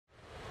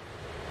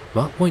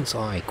Markpoints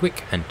are a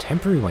quick and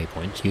temporary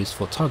waypoint used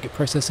for target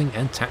processing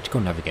and tactical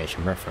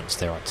navigation reference.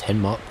 There are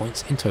 10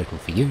 markpoints in total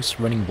for use,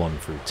 running 1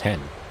 through 10.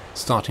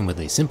 Starting with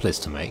the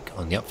simplest to make,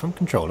 on the upfront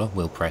controller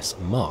we'll press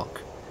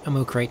Mark, and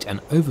we'll create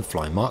an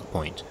overfly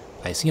markpoint,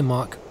 placing a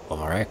mark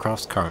of our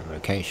aircraft's current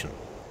location.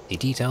 The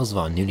details of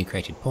our newly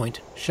created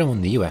point show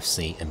on the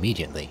UFC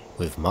immediately,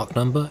 with mark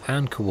number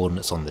and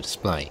coordinates on the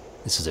display.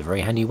 This is a very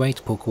handy way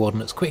to pull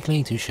coordinates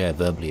quickly to share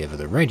verbally over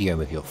the radio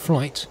with your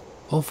flight,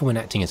 or for when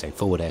acting as a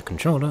forward air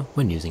controller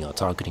when using our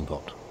targeting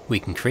pod. We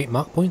can create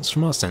markpoints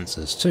from our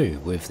sensors too,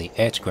 with the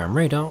air-to-ground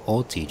radar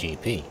or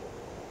TGP.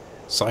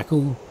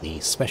 Cycle the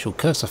special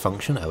cursor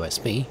function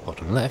OSB,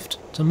 bottom left,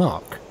 to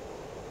mark.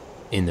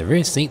 In the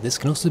rear seat this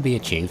can also be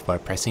achieved by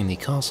pressing the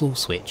castle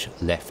switch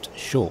left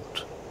short,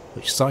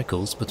 which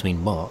cycles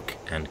between mark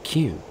and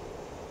Q.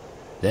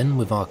 Then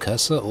with our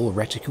cursor or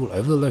reticle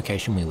over the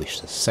location we wish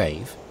to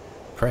save,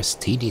 press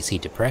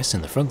TDC to press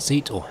in the front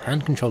seat or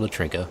hand control the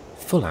trigger,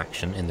 full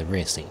action in the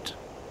rear seat.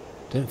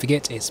 Don't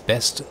forget it's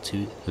best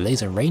to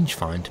laser range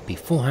find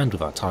beforehand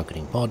with our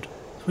targeting pod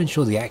to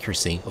ensure the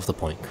accuracy of the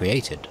point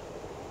created.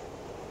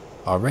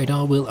 Our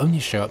radar will only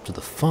show up to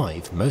the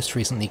 5 most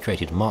recently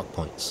created mark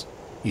points.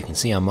 You can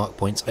see our mark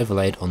points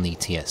overlaid on the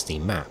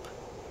TSD map,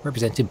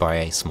 represented by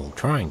a small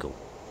triangle.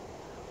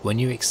 When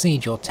you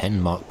exceed your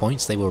 10 mark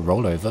points they will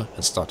roll over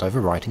and start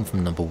overwriting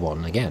from number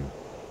 1 again.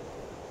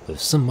 With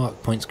some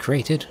mark points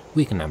created,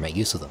 we can now make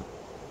use of them.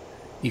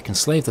 You can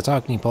slave the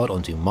targeting pod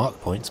onto mark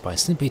points by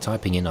simply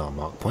typing in our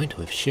mark point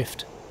with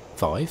Shift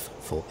 5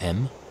 for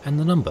M and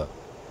the number,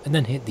 and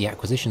then hit the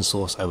acquisition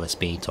source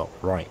OSB top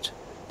right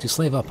to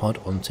slave our pod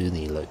onto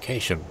the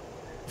location.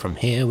 From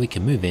here we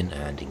can move in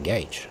and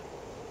engage.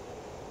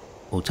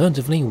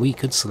 Alternatively, we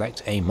could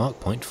select a mark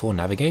point for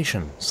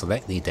navigation,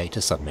 select the data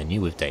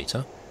submenu with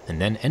data, and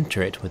then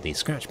enter it with the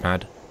scratch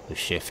pad with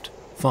Shift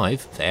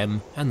 5 for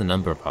M and the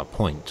number of our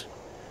point.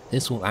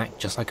 This will act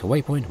just like a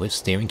waypoint with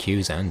steering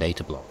cues and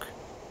data block.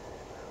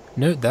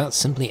 Note that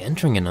simply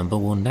entering a number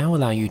will now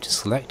allow you to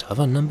select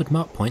other numbered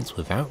mark points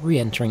without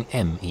re-entering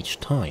M each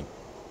time.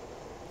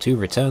 To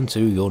return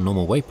to your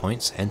normal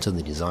waypoints, enter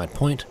the desired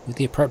point with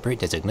the appropriate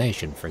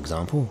designation, for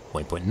example,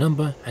 waypoint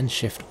number and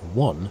Shift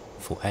 1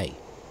 for A.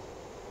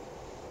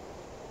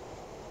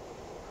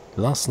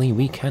 Lastly,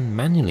 we can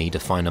manually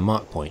define a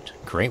mark point,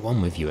 create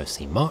one with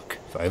UFC mark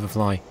for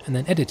overfly, and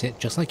then edit it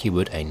just like you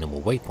would a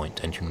normal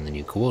waypoint entering the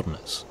new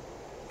coordinates.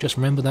 Just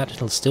remember that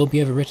it'll still be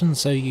overwritten,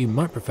 so you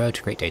might prefer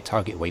to create a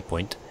target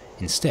waypoint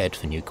instead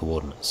for new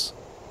coordinates.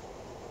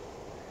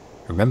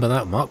 Remember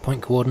that mark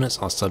point coordinates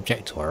are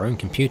subject to our own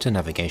computer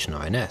navigation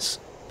INS,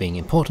 being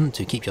important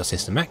to keep your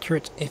system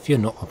accurate if you're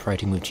not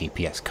operating with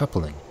GPS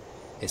coupling,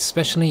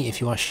 especially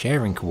if you are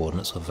sharing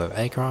coordinates with other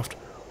aircraft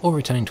or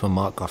returning to a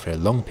mark after a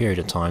long period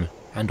of time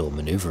and or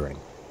manoeuvring.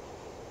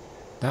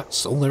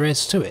 That's all there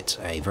is to it,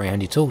 a very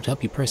handy tool to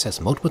help you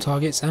process multiple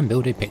targets and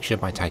build a picture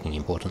by tagging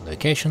important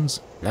locations,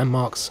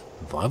 landmarks,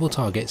 viable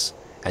targets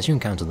as you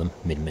encounter them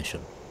mid-mission.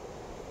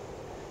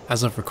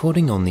 As of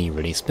recording on the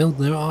release build,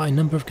 there are a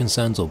number of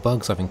concerns or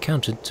bugs I've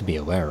encountered to be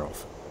aware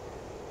of.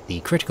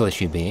 The critical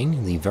issue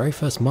being, the very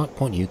first mark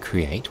point you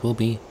create will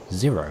be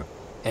 0.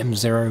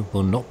 M0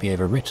 will not be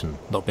overwritten,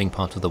 not being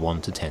part of the 1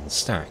 to 10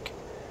 stack.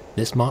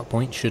 This mark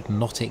point should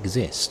not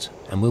exist,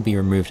 and will be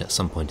removed at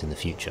some point in the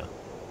future.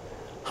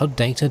 HUD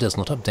data does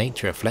not update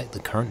to reflect the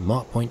current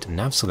mark point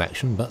nav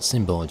selection, but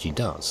symbology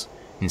does,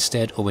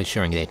 instead always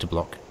showing a data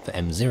block for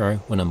M0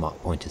 when a mark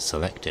point is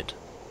selected.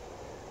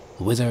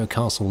 The Wizzo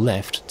Castle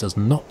left does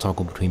not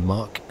toggle between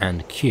mark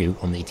and Q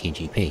on the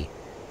TGP,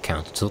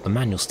 counter to what the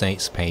manual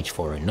states page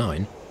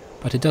 409,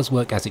 but it does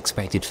work as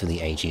expected for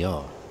the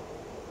AGR.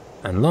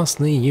 And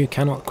lastly, you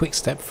cannot quick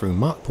step through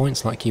mark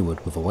points like you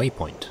would with a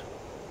waypoint.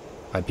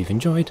 Hope you've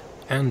enjoyed,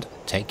 and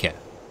take care.